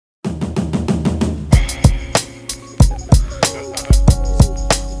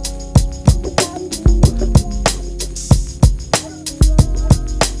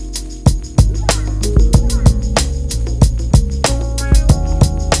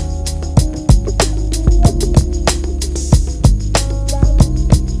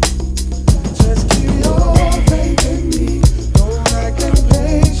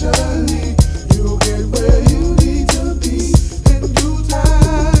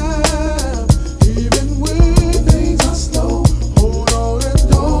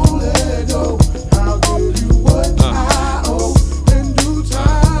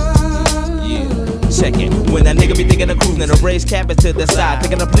to the side,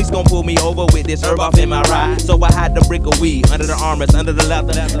 thinking the police gon' pull me over with this herb off in my ride. So I hide the brick of weed under the armrest, under the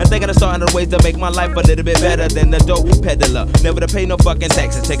leather, and thinking of starting the ways to make my life a little bit better than the dope peddler. Never to pay no fucking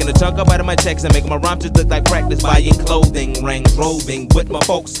taxes, taking a chunk up out of my checks and making my rhymes just look like practice. Buying clothing, rings, roving with my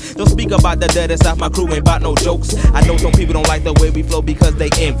folks. Don't speak about the dead inside my crew, ain't about no jokes. I know some people don't like the way we flow because they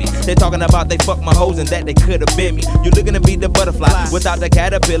envy. They talking about they fuck my hoes and that they could have been me. You looking to be the butterfly without the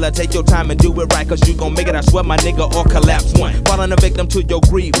caterpillar. Take your time and do it right, cause you gon' make it, I swear my nigga, or collapse one. Falling a victim to your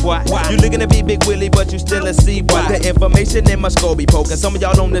greed, boy. You looking to be Big Willie, but you still a C, boy. The information in my skull be poking. Some of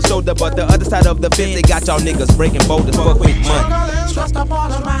y'all on the shoulder, but the other side of the fence, they got y'all niggas breaking boulders for quick money. Stressed up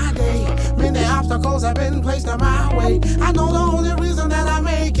all of my day. Many obstacles have been placed in my way. I know the only reason that I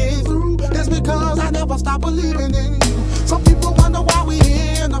make it through is because I never stop believing in you. Some people wonder why we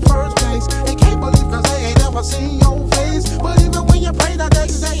here in the first place. They can't believe cause they ain't never seen your face. But even when you pray the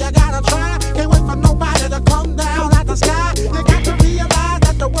next day, you gotta try. Can't wait for nobody to come down out the sky. You got to realize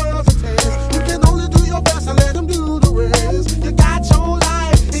that the world's a test. You can only do your best and let them do the rest. You got your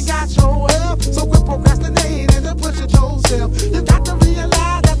life, you got your health. So quit procrastinating and push it yourself. You got to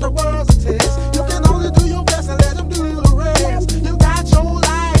realize that the world's a test. You can only do your best and let them do the rest. You got your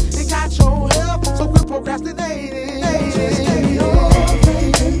life, you got your health. So quit procrastinating. Just keep your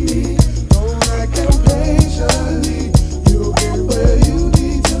faith in me. Don't act impatiently. You'll get where you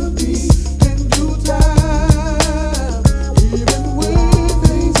need to be in due time. Even when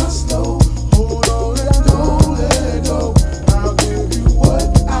things are slow, hold on and don't let go. I'll give you what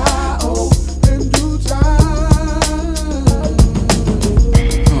I owe in due time.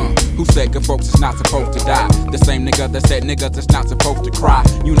 Who said good folks is not supposed to die? The same nigga that said niggas is not supposed to cry.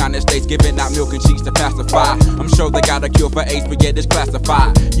 United States giving out milk and cheese to pacify. I'm sure they got a cure for AIDS, but yet it's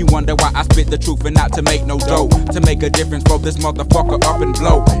classified. You wonder why I spit the truth and not to make no dough. To make a difference for this motherfucker up and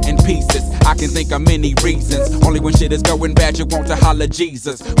blow in pieces. I can think of many reasons. Only when shit is going bad you want to holler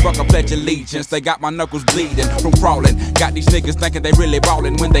Jesus. Fuck a pledge allegiance. They got my knuckles bleeding from crawling. Got these niggas thinking they really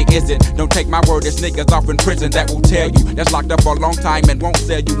ballin' when they isn't. Don't take my word, there's niggas off in prison that will tell you that's locked up for a long time and won't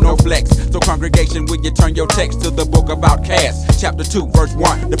sell you no flex. So congregation, will you turn your text to the book of Outkast, chapter 2, verse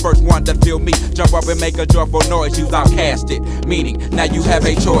 1. The first one that feel me, jump up and make a joyful noise. You've outcasted, meaning now you have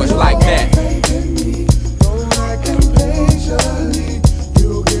a choice like that.